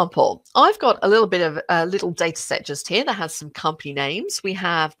example, I've got a little bit of a little data set just here that has some company names. We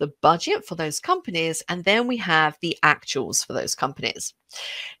have the budget for those companies, and then we have the actuals for those companies.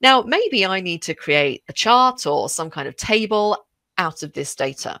 Now, maybe I need to create a chart or some kind of table out of this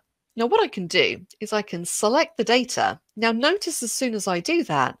data. Now, what I can do is I can select the data. Now, notice as soon as I do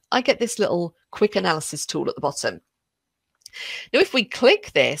that, I get this little quick analysis tool at the bottom. Now, if we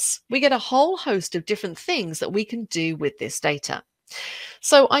click this, we get a whole host of different things that we can do with this data.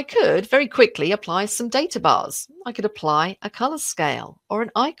 So I could very quickly apply some data bars. I could apply a color scale or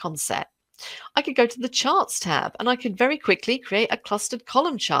an icon set. I could go to the charts tab and I could very quickly create a clustered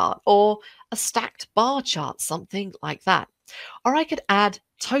column chart or a stacked bar chart, something like that. Or I could add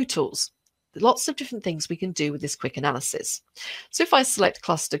totals. Lots of different things we can do with this quick analysis. So if I select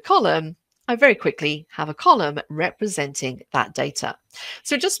clustered column, I very quickly have a column representing that data.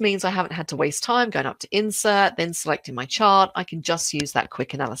 So it just means I haven't had to waste time going up to insert, then selecting my chart. I can just use that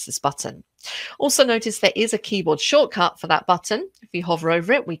quick analysis button. Also notice there is a keyboard shortcut for that button. If we hover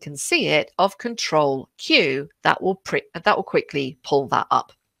over it, we can see it of Control Q. That will quickly pull that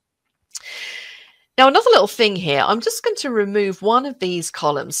up. Now, another little thing here, I'm just going to remove one of these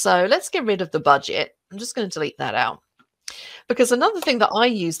columns. So let's get rid of the budget. I'm just going to delete that out. Because another thing that I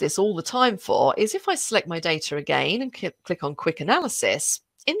use this all the time for is if I select my data again and click on quick analysis,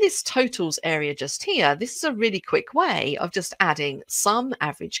 in this totals area just here, this is a really quick way of just adding some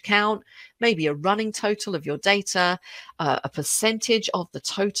average count, maybe a running total of your data, a percentage of the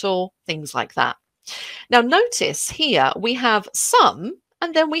total, things like that. Now notice here we have sum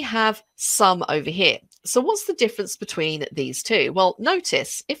and then we have sum over here. So what's the difference between these two? Well,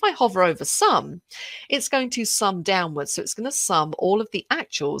 notice if I hover over sum, it's going to sum downwards. So it's going to sum all of the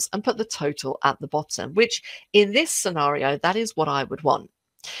actuals and put the total at the bottom, which in this scenario, that is what I would want.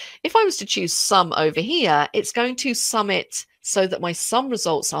 If I was to choose sum over here, it's going to sum it so that my sum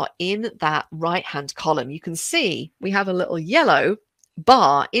results are in that right-hand column. You can see we have a little yellow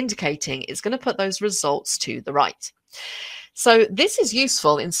bar indicating it's going to put those results to the right. So this is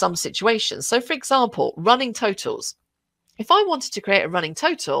useful in some situations. So for example, running totals. If I wanted to create a running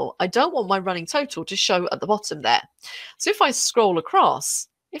total, I don't want my running total to show at the bottom there. So if I scroll across,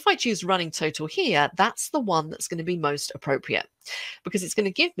 if I choose running total here, that's the one that's going to be most appropriate because it's going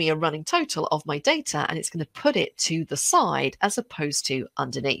to give me a running total of my data and it's going to put it to the side as opposed to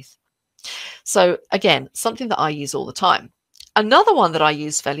underneath. So again, something that I use all the time. Another one that I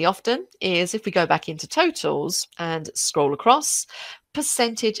use fairly often is if we go back into totals and scroll across,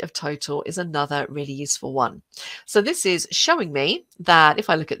 percentage of total is another really useful one. So this is showing me that if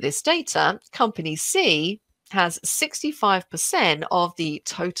I look at this data, company C has 65% of the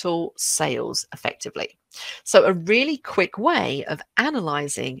total sales effectively. So a really quick way of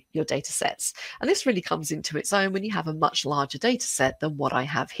analyzing your data sets. And this really comes into its own when you have a much larger data set than what I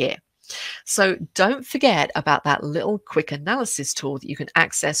have here. So don't forget about that little quick analysis tool that you can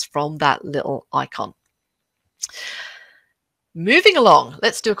access from that little icon. Moving along,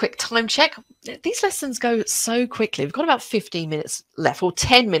 let's do a quick time check. These lessons go so quickly. We've got about 15 minutes left, or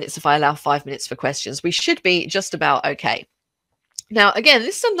 10 minutes if I allow 5 minutes for questions. We should be just about okay. Now, again,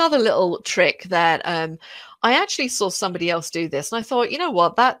 this is another little trick that I actually saw somebody else do this. And I thought, you know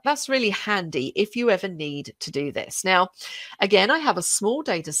what, that's really handy if you ever need to do this. Now, again, I have a small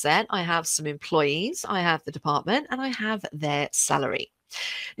data set. I have some employees. I have the department and I have their salary.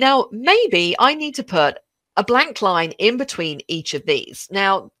 Now, maybe I need to put a blank line in between each of these.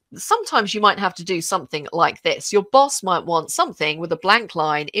 Now, sometimes you might have to do something like this. Your boss might want something with a blank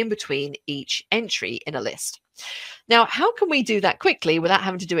line in between each entry in a list. Now, how can we do that quickly without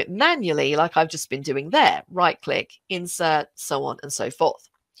having to do it manually like I've just been doing there? Right click, insert, so on and so forth.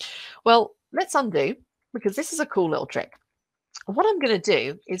 Well, let's undo, because this is a cool little trick. What I'm going to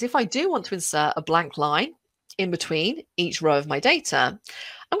do is, if I do want to insert a blank line in between each row of my data,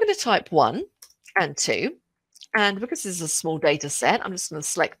 I'm going to type 1 and 2. And because this is a small data set, I'm just going to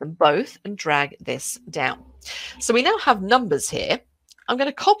select them both and drag this down. So we now have numbers here. I'm going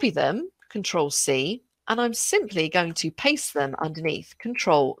to copy them, Control C, and I'm simply going to paste them underneath,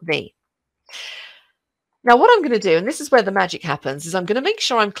 Control V. Now what I'm going to do, and this is where the magic happens, is I'm going to make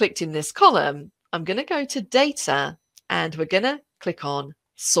sure I'm clicked in this column. I'm going to go to Data, and we're going to click on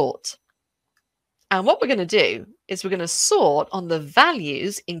Sort. And what we're going to do is we're going to sort on the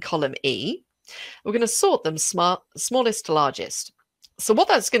values in column E. We're going to sort them smallest to largest. So what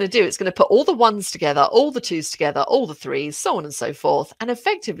that's going to do, it's going to put all the ones together, all the twos together, all the threes, so on and so forth. And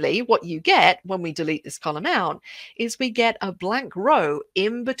effectively what you get when we delete this column out is we get a blank row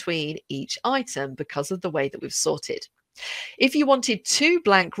in between each item because of the way that we've sorted. If you wanted 2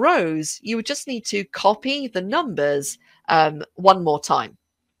 blank rows, you would just need to copy the numbers one more time,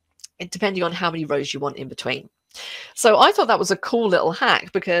 depending on how many rows you want in between. So I thought that was a cool little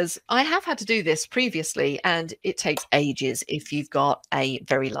hack, because I have had to do this previously and it takes ages if you've got a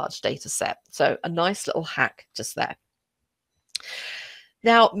very large data set. So a nice little hack just there.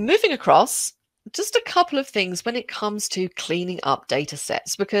 Now, moving across, just a couple of things when it comes to cleaning up data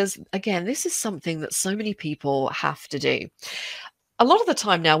sets, because again, this is something that so many people have to do. A lot of the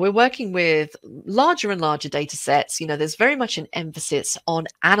time now, we're working with larger and larger data sets. You know, there's very much an emphasis on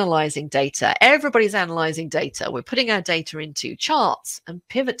analyzing data. Everybody's analyzing data. We're putting our data into charts and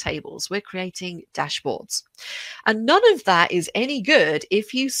pivot tables. We're creating dashboards. And none of that is any good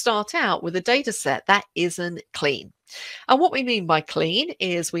if you start out with a data set that isn't clean. And what we mean by clean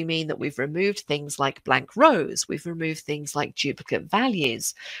is we mean that we've removed things like blank rows, we've removed things like duplicate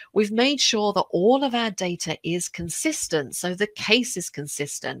values, we've made sure that all of our data is consistent, so the case is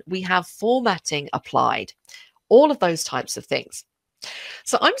consistent, we have formatting applied, all of those types of things.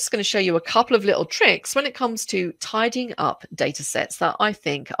 So I'm just going to show you a couple of little tricks when it comes to tidying up data sets that I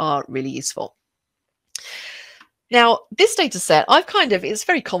think are really useful. Now, this data set, it's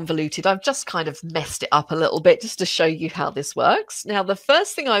very convoluted. I've just kind of messed it up a little bit just to show you how this works. Now, the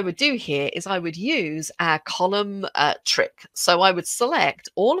first thing I would do here is I would use our column trick. So I would select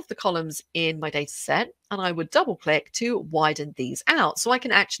all of the columns in my data set and I would double click to widen these out so I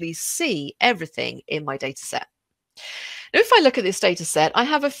can actually see everything in my data set. Now, if I look at this data set, I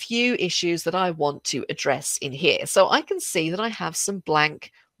have a few issues that I want to address in here. So I can see that I have some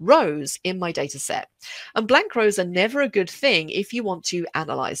blank rows in my data set, and blank rows are never a good thing if you want to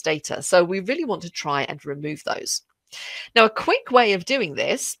analyze data. So we really want to try and remove those. Now, a quick way of doing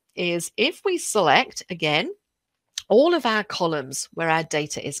this is if we select again all of our columns where our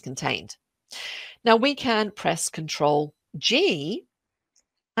data is contained. Now we can press Control G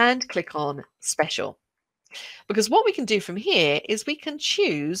and click on Special, because what we can do from here is we can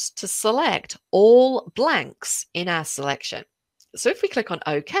choose to select all blanks in our selection. So if we click on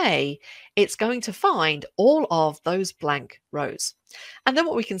OK, it's going to find all of those blank rows. And then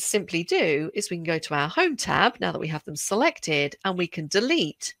what we can simply do is we can go to our Home tab, now that we have them selected, and we can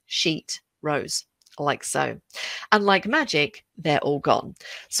delete sheet rows, like so. And like magic, they're all gone.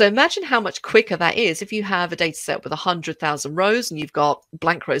 So imagine how much quicker that is if you have a data set with 100,000 rows and you've got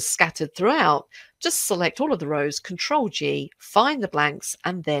blank rows scattered throughout. Just select all of the rows, Control G, find the blanks,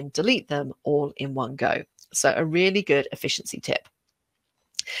 and then delete them all in one go. So a really good efficiency tip.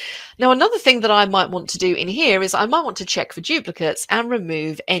 Now, another thing that I might want to do in here is I might want to check for duplicates and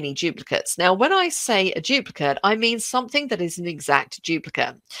remove any duplicates. Now, when I say a duplicate, I mean something that is an exact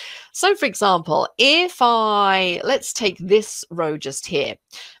duplicate. So, for example, let's take this row just here.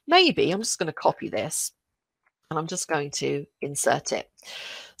 Maybe I'm just going to copy this and I'm just going to insert it.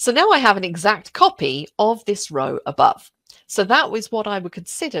 So now I have an exact copy of this row above. So that was what I would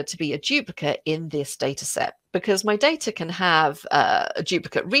consider to be a duplicate in this data set, because my data can have a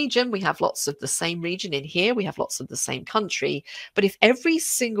duplicate region. We have lots of the same region in here. We have lots of the same country. But if every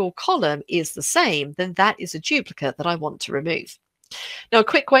single column is the same, then that is a duplicate that I want to remove. Now, a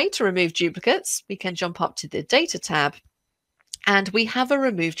quick way to remove duplicates, we can jump up to the Data tab and we have a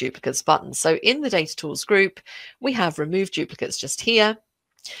Remove Duplicates button. So in the Data Tools group, we have Remove Duplicates just here.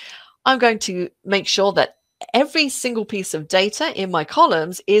 I'm going to make sure that every single piece of data in my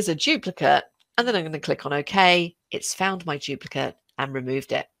columns is a duplicate, and then I'm going to click on OK. It's found my duplicate and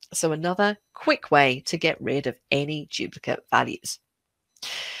removed it. So another quick way to get rid of any duplicate values.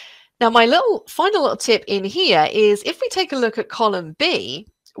 Now, my final little tip in here is if we take a look at column B,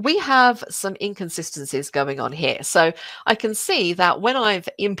 we have some inconsistencies going on here. So I can see that when I've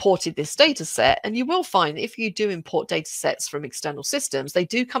imported this data set, and you will find if you do import data sets from external systems, they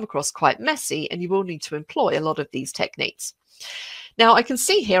do come across quite messy, and you will need to employ a lot of these techniques. Now, I can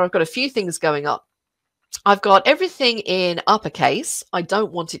see here I've got a few things going on. I've got everything in uppercase. I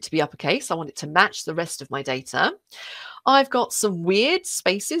don't want it to be uppercase. I want it to match the rest of my data. I've got some weird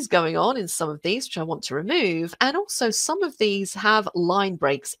spaces going on in some of these, which I want to remove. And also some of these have line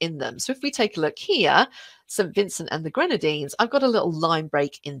breaks in them. So if we take a look here, St. Vincent and the Grenadines, I've got a little line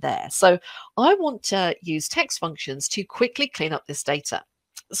break in there. So I want to use text functions to quickly clean up this data.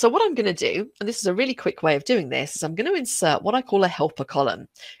 So what I'm going to do, and this is a really quick way of doing this, is I'm going to insert what I call a helper column,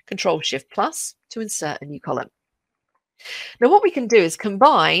 Control-Shift+ to insert a new column. Now, what we can do is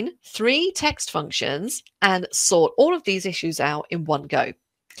combine 3 text functions and sort all of these issues out in one go.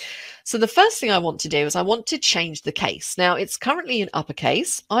 So the first thing I want to do is I want to change the case. Now, it's currently in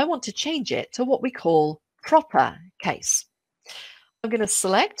uppercase. I want to change it to what we call proper case. I'm going to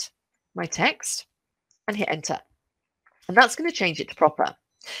select my text and hit enter. And that's going to change it to proper.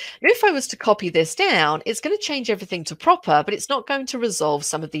 Now, if I was to copy this down, it's going to change everything to proper, but it's not going to resolve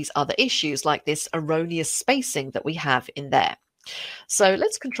some of these other issues like this erroneous spacing that we have in there. So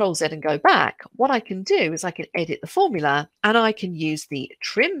let's Control Z and go back. What I can do is I can edit the formula and I can use the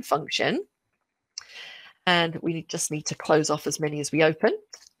trim function. And we just need to close off as many as we open.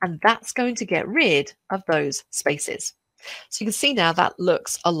 And that's going to get rid of those spaces. So you can see now that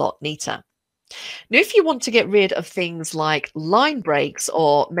looks a lot neater. Now, if you want to get rid of things like line breaks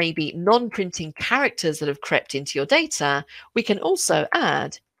or maybe non-printing characters that have crept into your data, we can also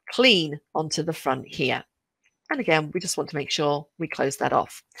add clean onto the front here. And again, we just want to make sure we close that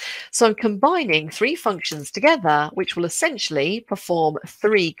off. So I'm combining 3 functions together, which will essentially perform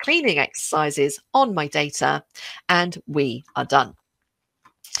 3 cleaning exercises on my data, and we are done.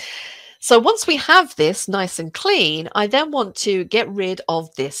 So once we have this nice and clean, I then want to get rid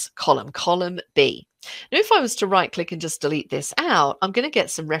of this column, column B. Now, if I was to right click and just delete this out, I'm going to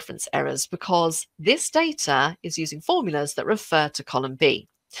get some reference errors because this data is using formulas that refer to column B.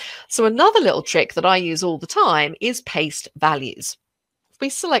 So another little trick that I use all the time is paste values. If we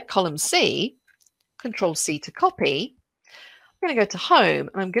select column C, Control C to copy, I'm going to go to home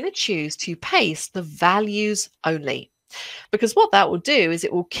and I'm going to choose to paste the values only. Because what that will do is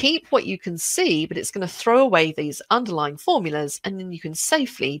it will keep what you can see, but it's going to throw away these underlying formulas, and then you can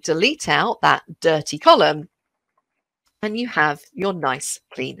safely delete out that dirty column and you have your nice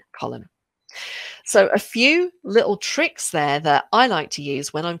clean column. So a few little tricks there that I like to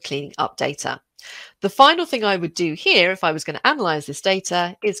use when I'm cleaning up data. The final thing I would do here if I was going to analyze this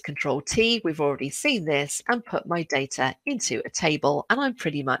data is Control T, we've already seen this, and put my data into a table, and I'm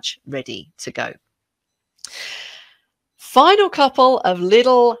pretty much ready to go. Final couple of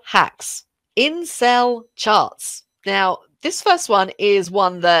little hacks. In-cell charts. Now, this first one is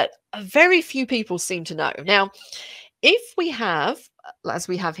one that very few people seem to know. Now, if we have, as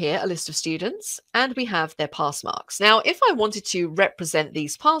we have here, a list of students and we have their pass marks. Now, if I wanted to represent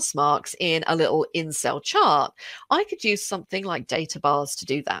these pass marks in a little in-cell chart, I could use something like data bars to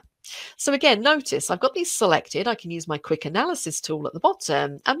do that. So again, notice I've got these selected. I can use my quick analysis tool at the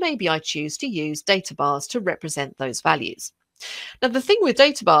bottom, and maybe I choose to use data bars to represent those values. Now, the thing with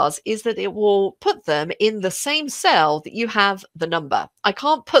data bars is that it will put them in the same cell that you have the number. I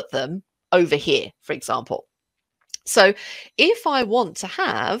can't put them over here, for example. So if I want to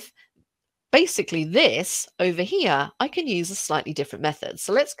have basically this over here, I can use a slightly different method.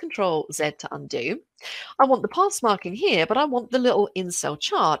 So let's Control Z to undo. I want the pass mark in here, but I want the little in-cell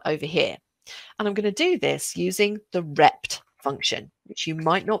chart over here. And I'm going to do this using the rept function, which you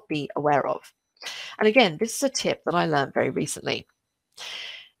might not be aware of. And again, this is a tip that I learned very recently.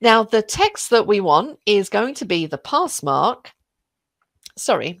 Now, the text that we want is going to be the pass mark.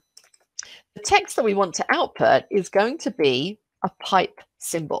 Sorry. The text that we want to output is going to be a pipe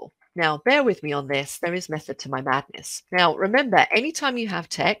symbol. Now, bear with me on this. There is method to my madness. Now, remember, anytime you have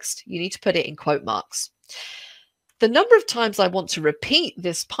text, you need to put it in quote marks. The number of times I want to repeat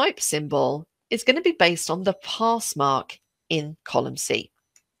this pipe symbol is going to be based on the pass mark in column C.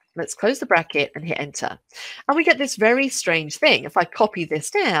 Let's close the bracket and hit enter. And we get this very strange thing. If I copy this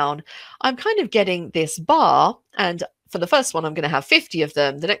down, I'm kind of getting this bar. And for the first one, I'm going to have 50 of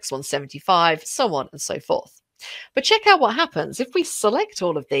them. The next one, 75, so on and so forth. But check out what happens if we select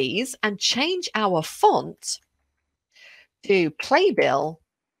all of these and change our font to Playbill.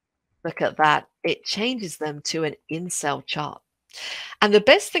 Look at that. It changes them to an in-cell chart. And the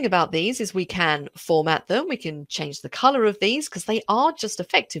best thing about these is we can format them. We can change the color of these because they are just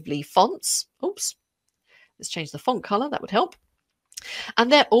effectively fonts. Oops, let's change the font color. That would help.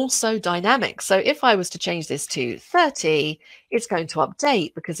 And they're also dynamic. So if I was to change this to 30, it's going to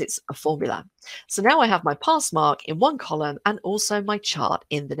update because it's a formula. So now I have my pass mark in one column and also my chart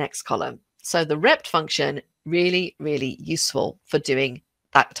in the next column. So the rep function, really, really useful for doing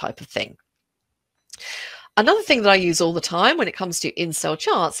that type of thing. Another thing that I use all the time when it comes to in-cell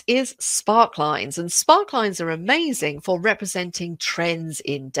charts is sparklines. And sparklines are amazing for representing trends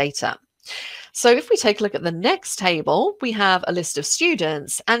in data. So if we take a look at the next table, we have a list of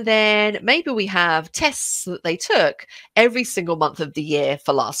students, and then maybe we have tests that they took every single month of the year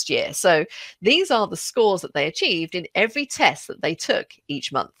for last year. So these are the scores that they achieved in every test that they took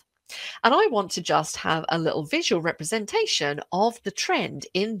each month. And I want to just have a little visual representation of the trend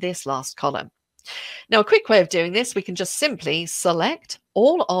in this last column. Now, a quick way of doing this, we can just simply select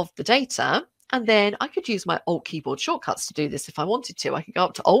all of the data, and then I could use my Alt keyboard shortcuts to do this if I wanted to. I could go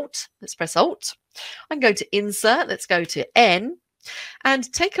up to Alt, let's press Alt. I can go to Insert, let's go to N,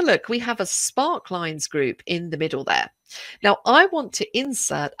 and take a look. We have a sparklines group in the middle there. Now, I want to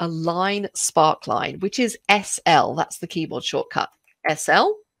insert a line sparkline, which is SL. That's the keyboard shortcut.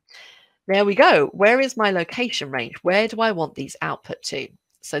 SL. There we go. Where is my location range? Where do I want these output to?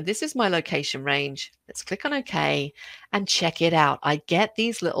 So this is my location range. Let's click on OK and check it out. I get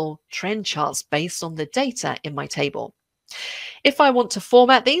these little trend charts based on the data in my table. If I want to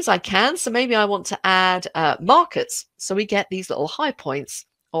format these, I can. So maybe I want to add markers. So we get these little high points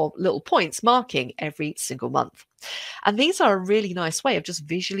or little points marking every single month. And these are a really nice way of just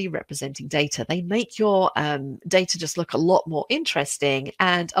visually representing data. They make your data just look a lot more interesting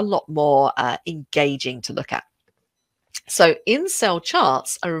and a lot more engaging to look at. So in-cell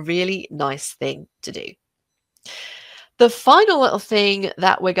charts are a really nice thing to do. The final little thing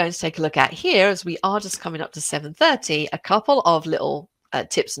that we're going to take a look at here, as we are just coming up to 7:30, a couple of little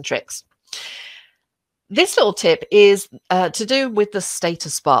tips and tricks. This little tip is to do with the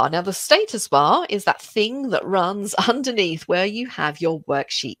status bar. Now, the status bar is that thing that runs underneath where you have your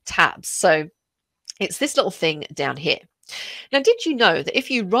worksheet tabs. So it's this little thing down here. Now, did you know that if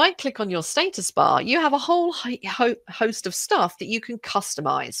you right click on your status bar, you have a whole host of stuff that you can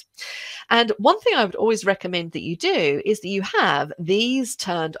customize? And one thing I would always recommend that you do is that you have these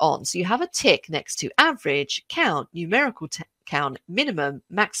turned on. So you have a tick next to average, count, numerical count, minimum,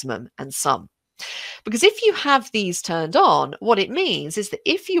 maximum, and sum. Because if you have these turned on, what it means is that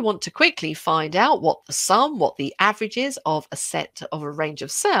if you want to quickly find out what the sum, what the average is of a set of a range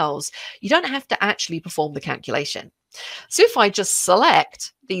of cells, you don't have to actually perform the calculation. So if I just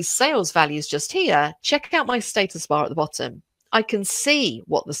select these sales values just here, check out my status bar at the bottom. I can see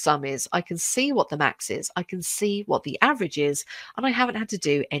what the sum is. I can see what the max is. I can see what the average is, and I haven't had to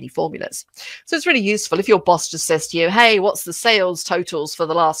do any formulas. So it's really useful if your boss just says to you, hey, what's the sales totals for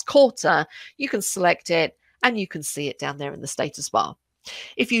the last quarter? You can select it and you can see it down there in the status bar.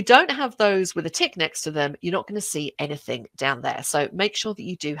 If you don't have those with a tick next to them, you're not going to see anything down there. So make sure that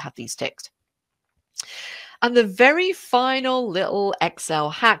you do have these ticked. And the very final little Excel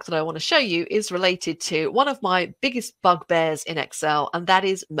hack that I want to show you is related to one of my biggest bugbears in Excel, and that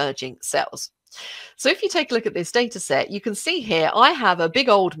is merging cells. So if you take a look at this data set, you can see here I have a big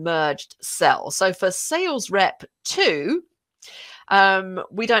old merged cell. So for sales rep 2,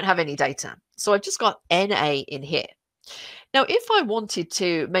 we don't have any data. So I've just got NA in here. Now, if I wanted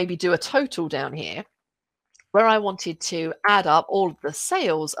to maybe do a total down here, where I wanted to add up all of the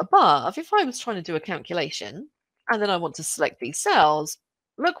sales above, if I was trying to do a calculation and then I want to select these cells,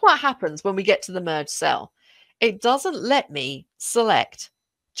 look what happens when we get to the merged cell. It doesn't let me select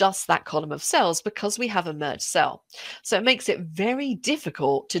just that column of cells because we have a merged cell. So it makes it very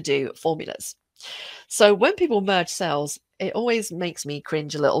difficult to do formulas. So when people merge cells, it always makes me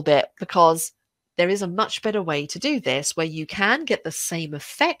cringe a little bit because there is a much better way to do this where you can get the same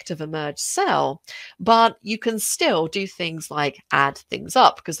effect of a merged cell, but you can still do things like add things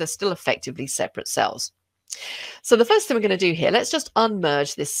up because they're still effectively separate cells. So the first thing we're going to do here, let's just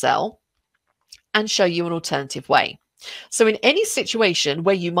unmerge this cell and show you an alternative way. So in any situation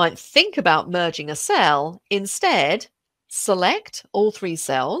where you might think about merging a cell, instead select all 3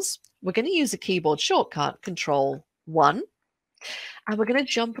 cells. We're going to use a keyboard shortcut, Control-1. And we're going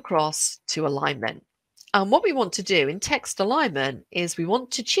to jump across to alignment. And what we want to do in text alignment is we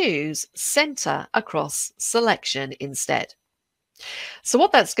want to choose center across selection instead. So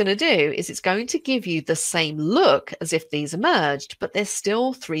what that's going to do is it's going to give you the same look as if these are merged, but they're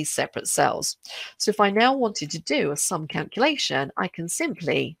still 3 separate cells. So if I now wanted to do a sum calculation, I can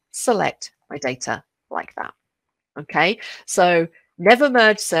simply select my data like that. Okay, so never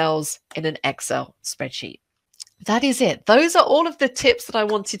merge cells in an Excel spreadsheet. That is it. Those are all of the tips that I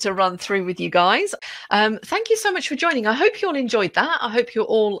wanted to run through with you guys. Thank you so much for joining. I hope you all enjoyed that. I hope you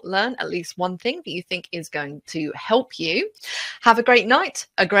all learn at least one thing that you think is going to help you. Have a great night,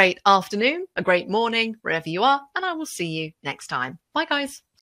 a great afternoon, a great morning, wherever you are, and I will see you next time. Bye, guys.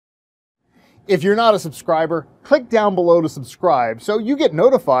 If you're not a subscriber, click down below to subscribe so you get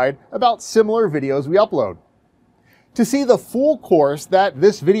notified about similar videos we upload. To see the full course that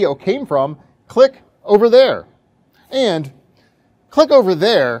this video came from, click over there. And click over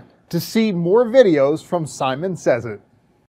there to see more videos from Simon Says It.